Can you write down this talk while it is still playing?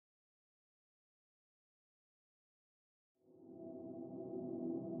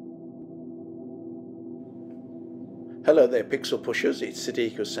Hello there, Pixel Pushers. It's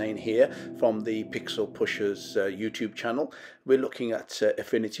Sadiq Hussain here from the Pixel Pushers YouTube channel. We're looking at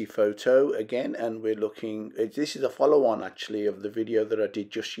Affinity Photo again, and we're looking. This is a follow-on actually of the video that I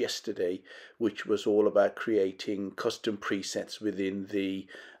did just yesterday, which was all about creating custom presets within the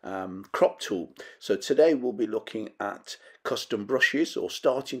crop tool. So today we'll be looking at custom brushes, or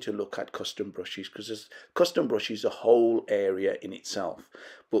starting to look at custom brushes, because custom brushes is a whole area in itself.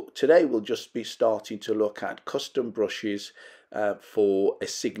 But today we'll just be starting to look at custom brushes for a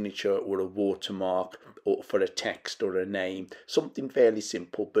signature or a watermark, or for a text or a name, something fairly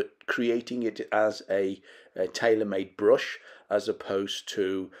simple, but creating it as a tailor-made brush as opposed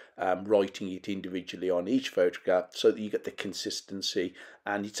to writing it individually on each photograph, so that you get the consistency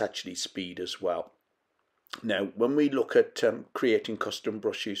and it's actually speed as well. Now, when we look at creating custom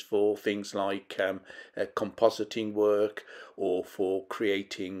brushes for things like compositing work, or for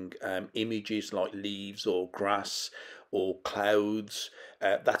creating images like leaves or grass or clouds,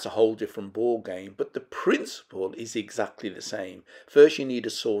 that's a whole different ball game, but the principle is exactly the same. First you need a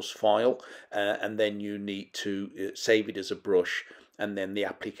source file, and then you need to save it as a brush, and then the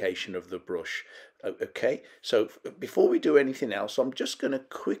application of the brush. Okay, so before we do anything else, I'm just going to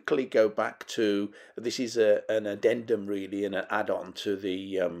quickly go back to, this is an addendum really, and an add-on to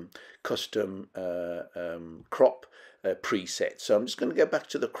the custom crop preset. So I'm just going to go back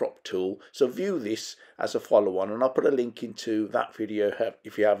to the crop tool. So view this as a follow-on, and I'll put a link into that video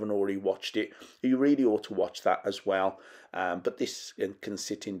if you haven't already watched it. You really ought to watch that as well, but this can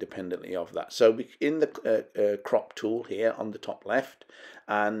sit independently of that. So in the crop tool here on the top left,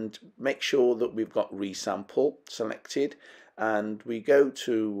 and make sure that we've got resample selected, and we go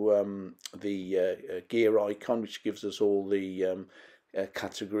to the gear icon, which gives us all the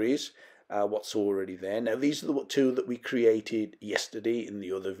categories, what's already there. Now these are the two that we created yesterday in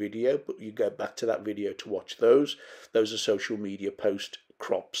the other video, but you go back to that video to watch those. Those are social media post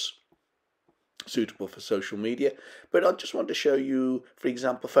crops, suitable for social media. But I just want to show you, for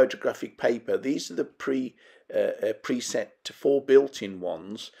example, photographic paper. These are the preset 4 built-in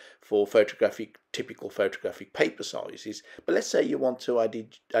ones for typical photographic paper sizes. But let's say you want to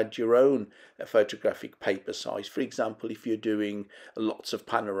add your own photographic paper size. For example, if you're doing lots of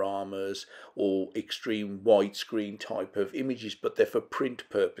panoramas or extreme widescreen type of images, but they're for print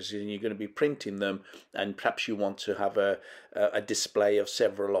purposes, and you're going to be printing them, and perhaps you want to have a display of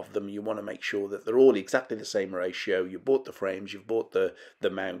several of them. You want to make sure that they're all exactly the same ratio. You bought the frames, you've bought the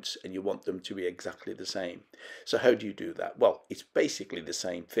mounts, and you want them to be exactly the same. So how do you do that? Well, it's basically the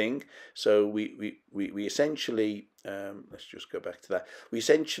same thing. So we essentially, let's just go back to that. We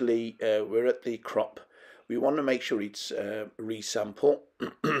essentially, we're at the crop. We want to make sure it's resample.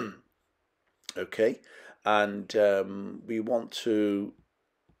 Okay, and we want to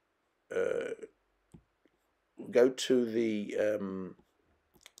go to the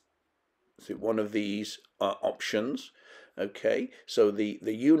one of these options. Okay, so the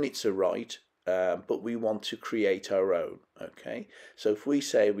units are right, but we want to create our own. Okay, so if we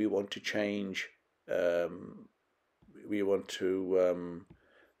say we want to change, we want to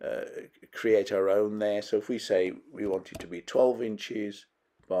create our own there. So if we say we want it to be 12 inches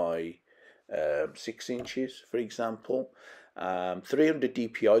by 6 inches, for example, 300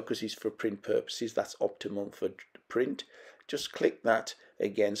 dpi, because it's for print purposes, that's optimal for print. Just click that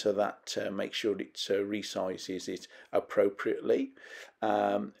again, so that makes sure it resizes it appropriately.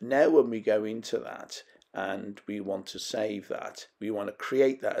 Now when we go into that and we want to save that, we want to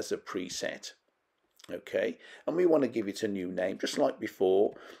create that as a preset. Okay, and we want to give it a new name, just like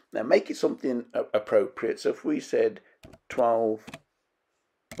before. Now make it something appropriate. So if we said 12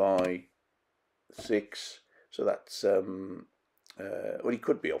 by 6, so that's well, it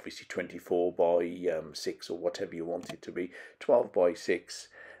could be obviously 24 by 6, or whatever you want it to be. 12 by 6,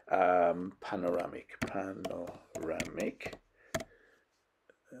 panoramic.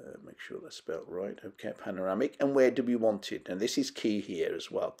 Make sure that's spelled right. Okay, panoramic. And where do we want it? And this is key here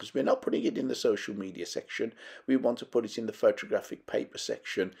as well, because we're not putting it in the social media section. We want to put it in the photographic paper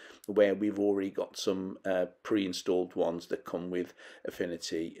section, where we've already got some pre-installed ones that come with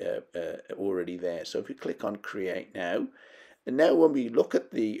Affinity already there. So if we click on create now, and now when we look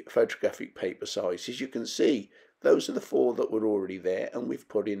at the photographic paper sizes, you can see those are the 4 that were already there, and we've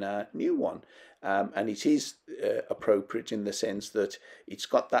put in a new one. And it is appropriate in the sense that it's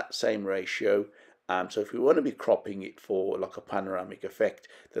got that same ratio. So if we want to be cropping it for like a panoramic effect,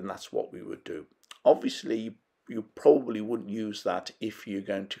 then that's what we would do. Obviously, you probably wouldn't use that if you're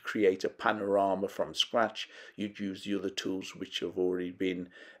going to create a panorama from scratch. You'd use the other tools which have already been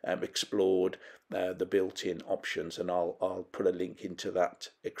explored, the built-in options, and I'll put a link into that,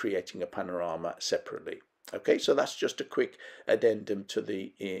 creating a panorama separately. Okay, so that's just a quick addendum to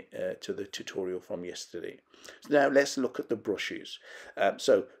the tutorial from yesterday. So now let's look at the brushes.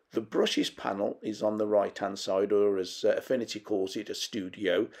 So the brushes panel is on the right hand side, or as Affinity calls it, a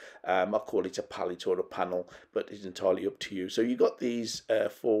studio. I call it a palette or a panel, but it's entirely up to you. So you've got these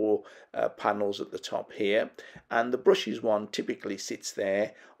four panels at the top here, and the brushes one typically sits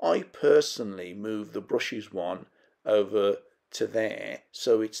there. I personally move the brushes one over to there,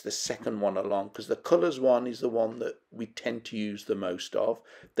 so it's the second one along, because the colours one is the one that we tend to use the most of,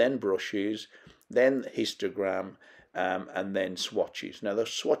 then brushes, then histogram, and then swatches. Now the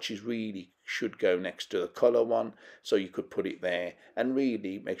swatches really should go next to the colour one, so you could put it there and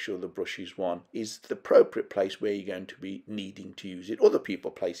really make sure the brushes one is the appropriate place where you're going to be needing to use it. Other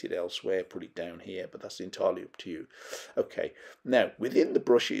people place it elsewhere, put it down here, but that's entirely up to you. Okay, now within the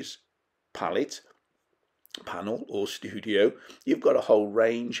brushes palette, panel or studio, you've got a whole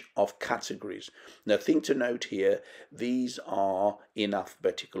range of categories. Now, thing to note here, these are in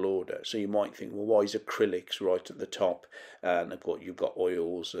alphabetical order. So you might think, well, why is acrylics right at the top? And of course, you've got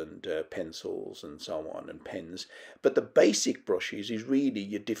oils and pencils and so on, and pens. But the basic brushes is really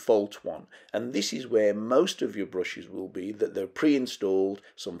your default one. And this is where most of your brushes will be, that they're pre-installed,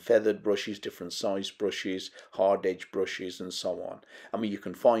 some feathered brushes, different size brushes, hard edge brushes, and so on. I mean, you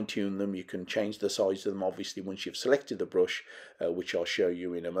can fine tune them, you can change the size of them, obviously, once you've selected the brush, which I'll show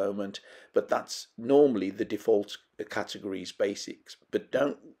you in a moment. But that's normally the default categories basics. But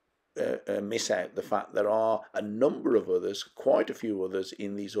don't miss out the fact there are a number of others, quite a few others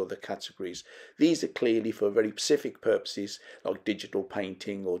in these other categories. These are clearly for very specific purposes, like digital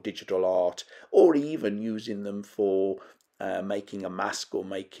painting or digital art, or even using them for making a mask, or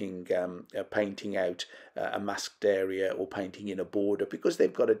making painting out a masked area, or painting in a border, because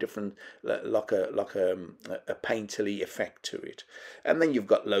they've got a different like a painterly effect to it. And then you've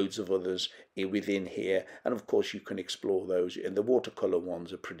got loads of others within here, and of course you can explore those, and the watercolor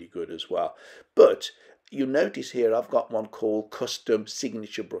ones are pretty good as well. But you notice here I've got one called custom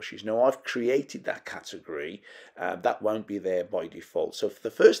signature brushes. Now I've created that category. That won't be there by default. So the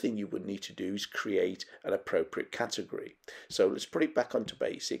first thing you would need to do is create an appropriate category. So let's put it back onto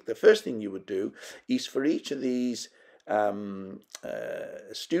basic. The first thing you would do is for each of these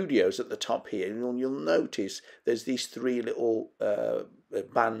studios at the top here, and you'll notice there's these three little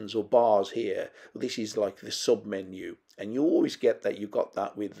bands or bars here. This is like the sub menu, and you always get that. You got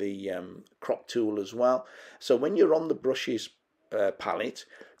that with the crop tool as well. So when you're on the brushes palette,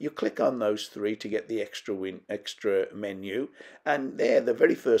 you click on those three to get the extra menu, and there the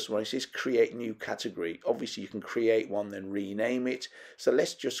very first one is create new category. Obviously you can create one then rename it, so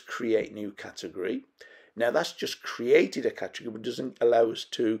let's just create new category. Now that's just created a category, but doesn't allow us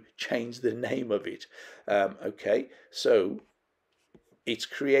to change the name of it. Okay, so it's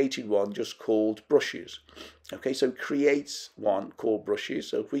created one just called brushes. Okay, so it creates one called brushes.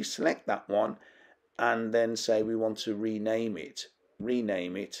 So if we select that one and then say we want to rename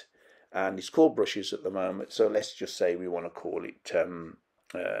it, and it's called brushes at the moment. So let's just say we want to call it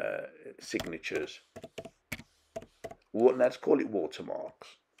signatures. Let's call it watermarks,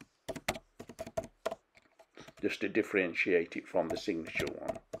 just to differentiate it from the signature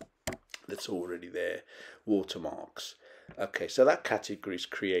one that's already there, watermarks. Okay, so that category is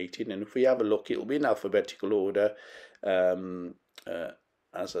created, and if we have a look, it'll be in alphabetical order,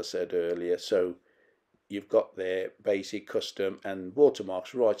 as I said earlier. So you've got there basic, custom, and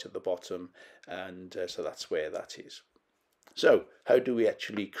watermarks right at the bottom, and so that's where that is. So how do we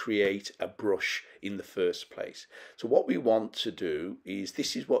actually create a brush in the first place? So what we want to do is,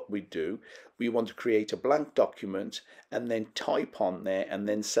 this is what we do. We want to create a blank document and then type on there and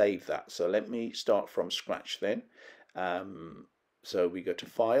then save that. So let me start from scratch then. So we go to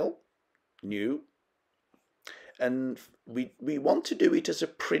File, New, and we want to do it as a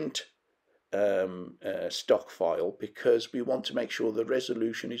print stock file, because we want to make sure the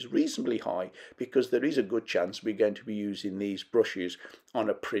resolution is reasonably high, because there is a good chance we're going to be using these brushes on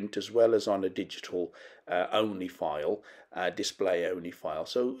a print as well as on a digital only file, display only file.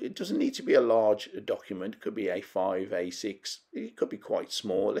 So it doesn't need to be a large document. It could be A5, A6, it could be quite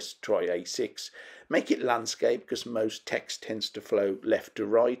small. Let's try A6. Make it landscape, because most text tends to flow left to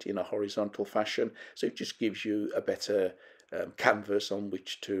right in a horizontal fashion, so it just gives you a better canvas on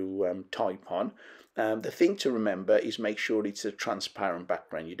which to type on. The thing to remember is make sure it's a transparent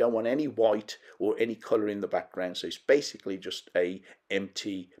background. You don't want any white or any color in the background, so it's basically just a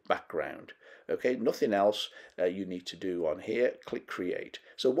empty background. Okay, nothing else you need to do on here. Click create.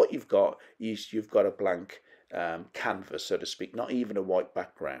 So what you've got is you've got a blank canvas, so to speak, not even a white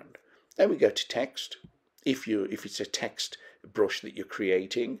background. Then we go to text. If it's a text brush that you're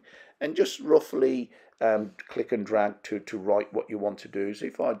creating, and just roughly click and drag to write what you want to do. So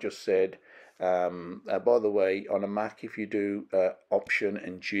if I just said, by the way, on a Mac, if you do Option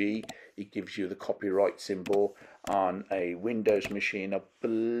and G, it gives you the copyright symbol. On a Windows machine, I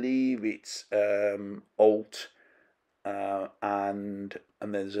believe it's Alt and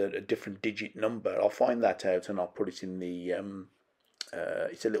there's a different digit number. I'll find that out and I'll put it in the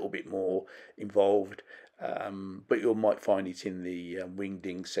it's a little bit more involved, but you might find it in the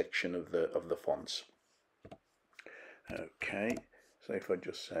wingding section of the fonts. Okay, so if I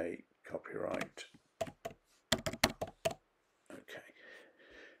just say copyright, okay,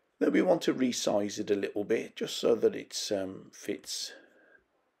 then we want to resize it a little bit just so that it fits.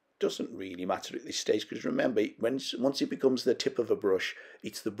 Doesn't really matter at this stage, because remember, once it becomes the tip of a brush,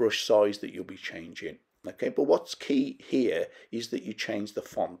 it's the brush size that you'll be changing. Okay, but what's key here is that you change the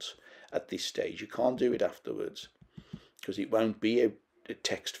font at this stage. You can't do it afterwards, because it won't be a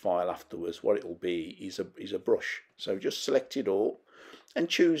text file afterwards. What it will be is a brush. So just select it all and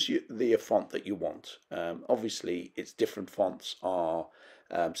choose the font that you want. Obviously, it's different fonts are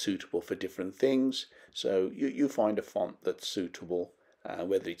suitable for different things. So you find a font that's suitable.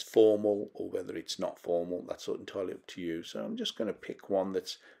 Whether it's formal or whether it's not formal, that's entirely up to you. So I'm just going to pick one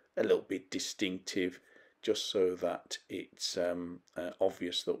that's a little bit distinctive, just so that it's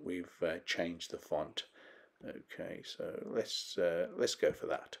obvious that we've changed the font. Okay, so let's go for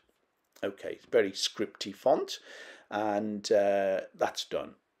that. Okay, it's very scripty font, and that's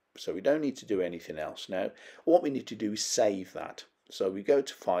done. So we don't need to do anything else now. What we need to do is save that. So we go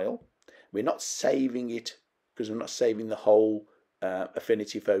to File. We're not saving it because we're not saving the whole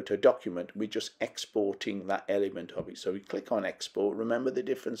Affinity Photo document. We're just exporting that element of it. So we click on export. Remember, the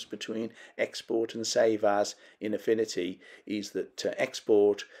difference between export and save as in Affinity is that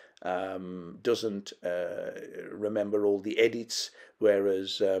export doesn't remember all the edits,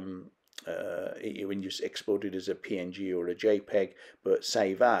 whereas when you export it as a PNG or a JPEG, but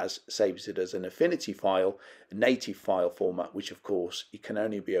save as saves it as an Affinity file, a native file format, which of course it can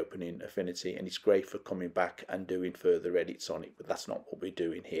only be open in Affinity, and it's great for coming back and doing further edits on it, but that's not what we're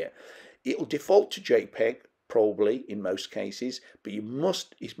doing here. It'll default to JPEG probably in most cases, but it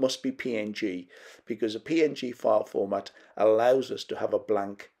must be PNG, because a PNG file format allows us to have a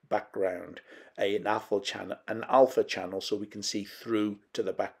blank background, an alpha channel, so we can see through to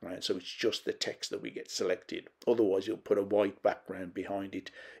the background, so it's just the text that we get selected. Otherwise you'll put a white background behind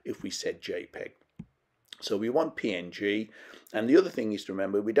it if we said JPEG. So we want PNG, and the other thing is to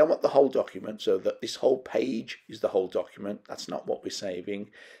remember, we don't want the whole document, so that this whole page is the whole document. That's not what we're saving.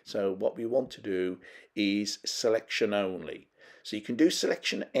 So what we want to do is selection only. So you can do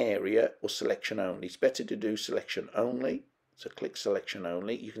selection area or selection only. It's better to do selection only. So click selection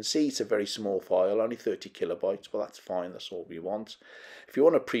only. You can see it's a very small file, only 30 kilobytes. Well, that's fine. That's all we want. If you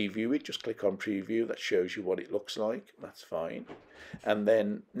want to preview it, just click on preview. That shows you what it looks like. That's fine. And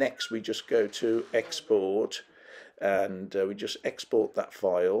then next we just go to export, and we just export that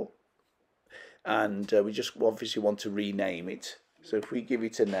file. And we just obviously want to rename it. So if we give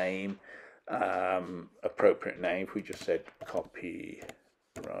it a name, appropriate name, if we just said copyright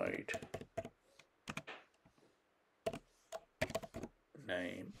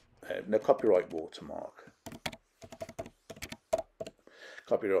name, no, copyright watermark,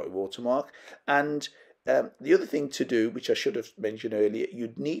 and the other thing to do, which I should have mentioned earlier,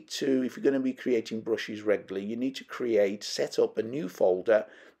 you'd need to, if you're going to be creating brushes regularly, you need to set up a new folder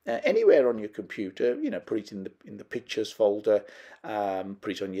anywhere on your computer. You know, put it in the pictures folder,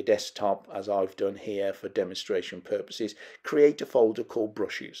 put it on your desktop, as I've done here for demonstration purposes. Create a folder called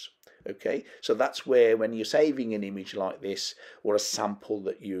brushes. Okay, so that's where, when you're saving an image like this, or a sample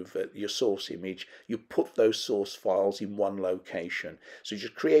that you've your source image, you put those source files in one location. So you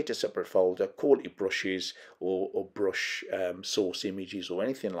just create a separate folder, call it brushes, or brush source images, or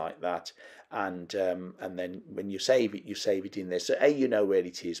anything like that, and then when you save it in there. So you know where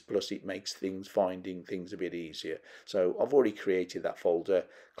it is, plus it makes finding things a bit easier. So I've already created that folder.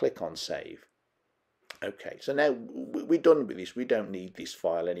 Click on save. Okay, so now we're done with this. We don't need this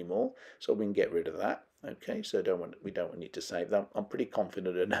file anymore, so we can get rid of that. Okay, so we don't need to save that. I'm pretty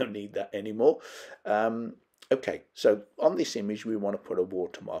confident I don't need that anymore. Okay, so on this image we want to put a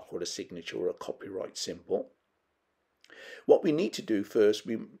watermark or a signature or a copyright symbol. What we need to do first,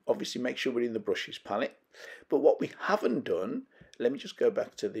 we obviously make sure we're in the brushes palette. But what we haven't done, let me just go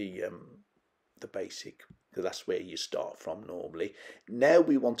back to the basic, because that's where you start from normally. Now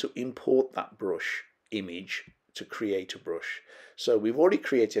we want to import that brush image to create a brush. So we've already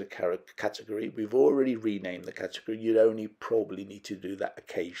created a category, we've already renamed the category. You'd only probably need to do that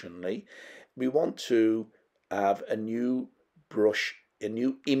occasionally. We want to have a new brush, a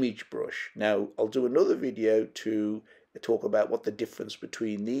new image brush. Now I'll do another video to talk about what the difference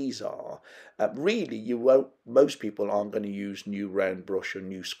between these are. Really, most people aren't going to use new round brush or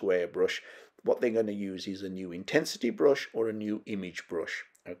new square brush. What they're going to use is a new intensity brush or a new image brush.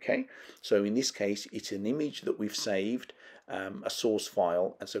 Okay, so in this case it's an image that we've saved, a source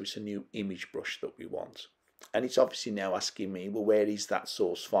file, and so it's a new image brush that we want. And it's obviously now asking me, well, where is that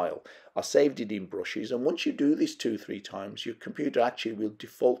source file? I saved it in brushes, and once you do this 2-3 times, your computer actually will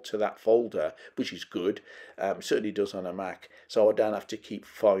default to that folder, which is good. It certainly does on a Mac, so I don't have to keep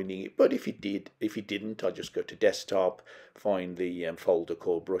finding it. But if it didn't, I just go to desktop, find the folder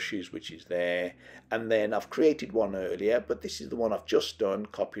called brushes, which is there, and then I've created one earlier, but this is the one I've just done,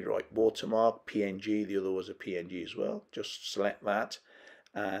 copyright watermark, PNG. The other was a PNG as well. Just select that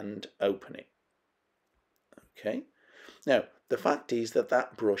and open it. Okay, now the fact is that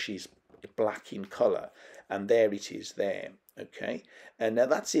that brush is black in color, and there it is there. Okay, and now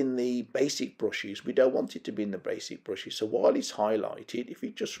that's in the basic brushes. We don't want it to be in the basic brushes, so while it's highlighted, if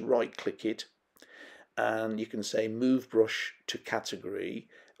you just right click it, and you can say move brush to category,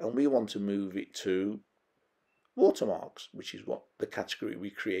 and we want to move it to watermarks, which is what the category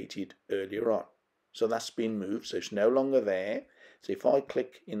we created earlier on. So that's been moved, so it's no longer there. So if I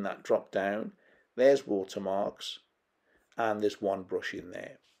click in that drop down, there's watermarks, and there's one brush in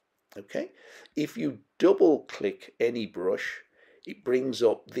there. Okay, if you double click any brush, it brings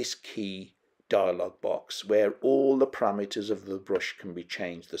up this key dialog box where all the parameters of the brush can be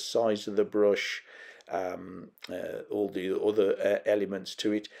changed, the size of the brush, all the other elements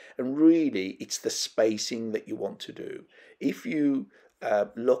to it, and really it's the spacing that you want to do. If you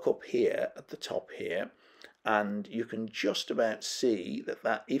look up here at the top here, and you can just about see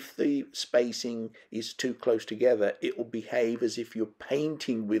that if the spacing is too close together, it will behave as if you're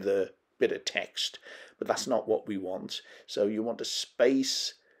painting with a bit of text, but that's not what we want. So you want to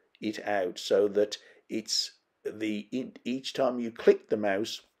space it out so that it's each time you click the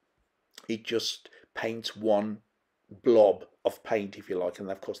mouse, it just paints one blob of paint, if you like, and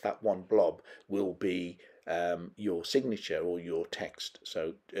of course that one blob will be your signature or your text.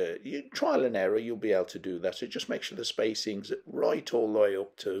 So you trial and error, you'll be able to do that. So just make sure the spacing's right all the way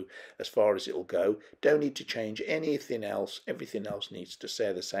up to as far as it'll go. Don't need to change anything else. Everything else needs to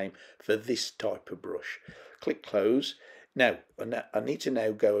stay the same for this type of brush. Click close. Now I need to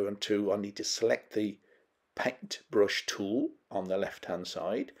now go I need to select the paintbrush tool on the left hand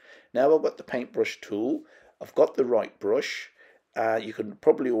side. Now I've got the paintbrush tool, I've got the right brush. You can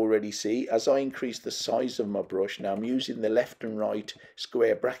probably already see as I increase the size of my brush, now I'm using the left and right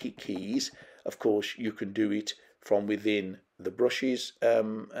square bracket keys. Of course you can do it from within the brushes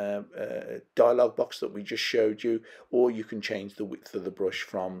dialog box that we just showed you, or you can change the width of the brush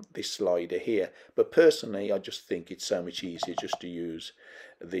from this slider here. But personally I just think it's so much easier just to use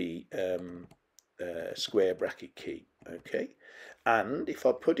the square bracket key. Okay, and if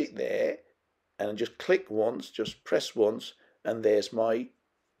I put it there and just click once, just press once, and there's my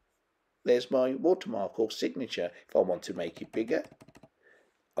watermark or signature. If I want to make it bigger,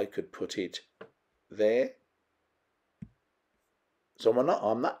 I could put it there. So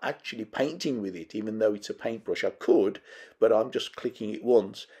I'm not actually painting with it, even though it's a paintbrush. I could, but I'm just clicking it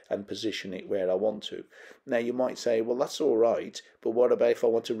once and position it where I want to. Now you might say, well, that's all right, but what about if I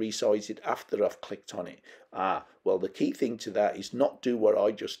want to resize it after I've clicked on it? Well, the key thing to that is not do what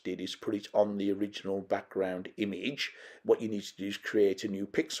I just did, is put it on the original background image. What you need to do is create a new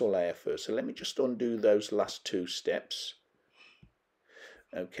pixel layer first. So let me just undo those last two steps.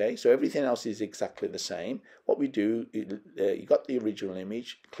 Okay, so everything else is exactly the same. What we do, you got the original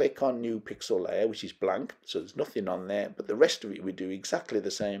image, click on new pixel layer, which is blank, so there's nothing on there, but the rest of it we do exactly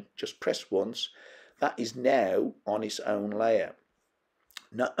the same. Just press once. That is now on its own layer.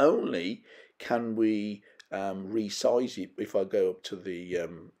 Not only can we resize it, if I go up to the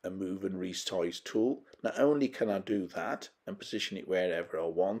move and resize tool, not only can I do that and position it wherever I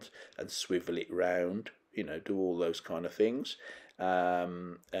want and swivel it round, you know, do all those kind of things,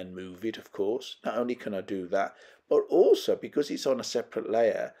 and move it, of course. Not only can I do that, but also because it's on a separate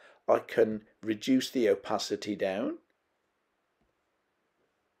layer, I can reduce the opacity down,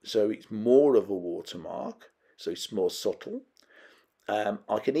 so it's more of a watermark, so it's more subtle.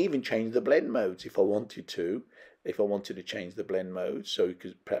 I can even change the blend modes if I wanted to. If I wanted to change the blend mode, so you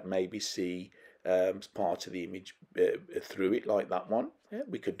could maybe see part of the image through it, like that one. Yeah,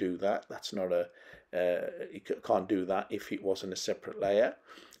 we could do that. That's not a you can't do that if it wasn't a separate layer.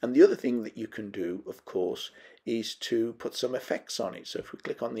 And the other thing that you can do, of course, is to put some effects on it. So if we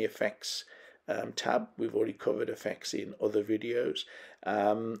click on the effects tab. We've already covered effects in other videos.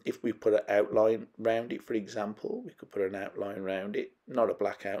 If we put an outline around it, for example, we could put an outline around it, not a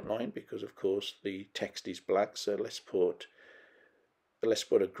black outline because of course the text is black, so let's put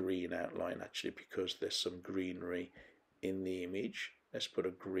a green outline actually, because there's some greenery in the image. Let's put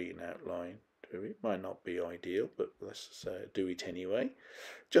a green outline. It might not be ideal, but let's do it anyway,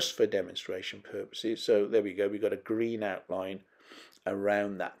 just for demonstration purposes. So there we go, we've got a green outline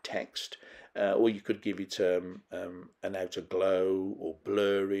around that text, or you could give it an outer glow, or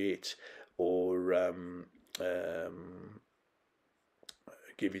blur it, or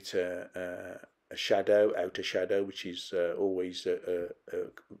give it a shadow, outer shadow, which is always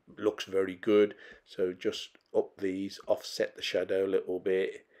looks very good. So just up these, offset the shadow a little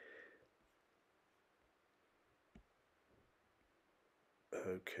bit.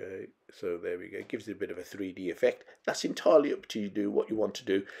 Okay, so there we go. It gives it a bit of a 3D effect. That's entirely up to you, do what you want to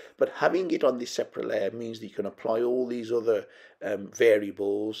do. But having it on this separate layer means that you can apply all these other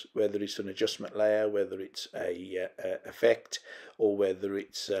variables, whether it's an adjustment layer, whether it's a effect, or whether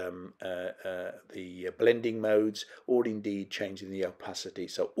it's the blending modes, or indeed changing the opacity.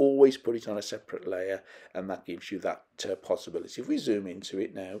 So always put it on a separate layer, and that gives you that possibility. If we zoom into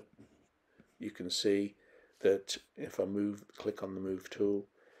it now, you can see that if I click on the move tool,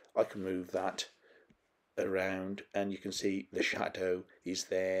 I can move that around, and you can see the shadow is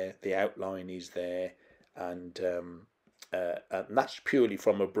there, the outline is there, and that's purely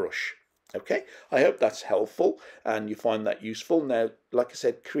from a brush. Okay, I hope that's helpful and you find that useful. Now, like I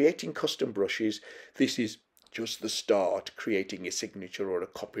said, creating custom brushes, this is just the start, creating a signature or a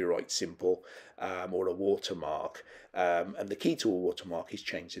copyright symbol, or a watermark. And the key to a watermark is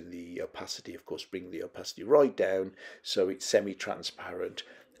changing the opacity, of course, bring the opacity right down so it's semi-transparent.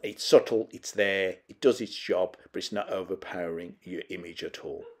 It's subtle, it's there, it does its job, but it's not overpowering your image at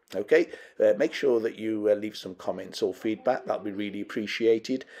all. Okay, make sure that you leave some comments or feedback. That'll be really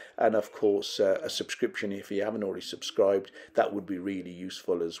appreciated, and of course a subscription if you haven't already subscribed, that would be really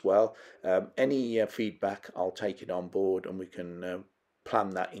useful as well. Any feedback, I'll take it on board, and we can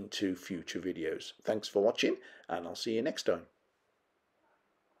plan that into future videos. Thanks for watching, and I'll see you next time.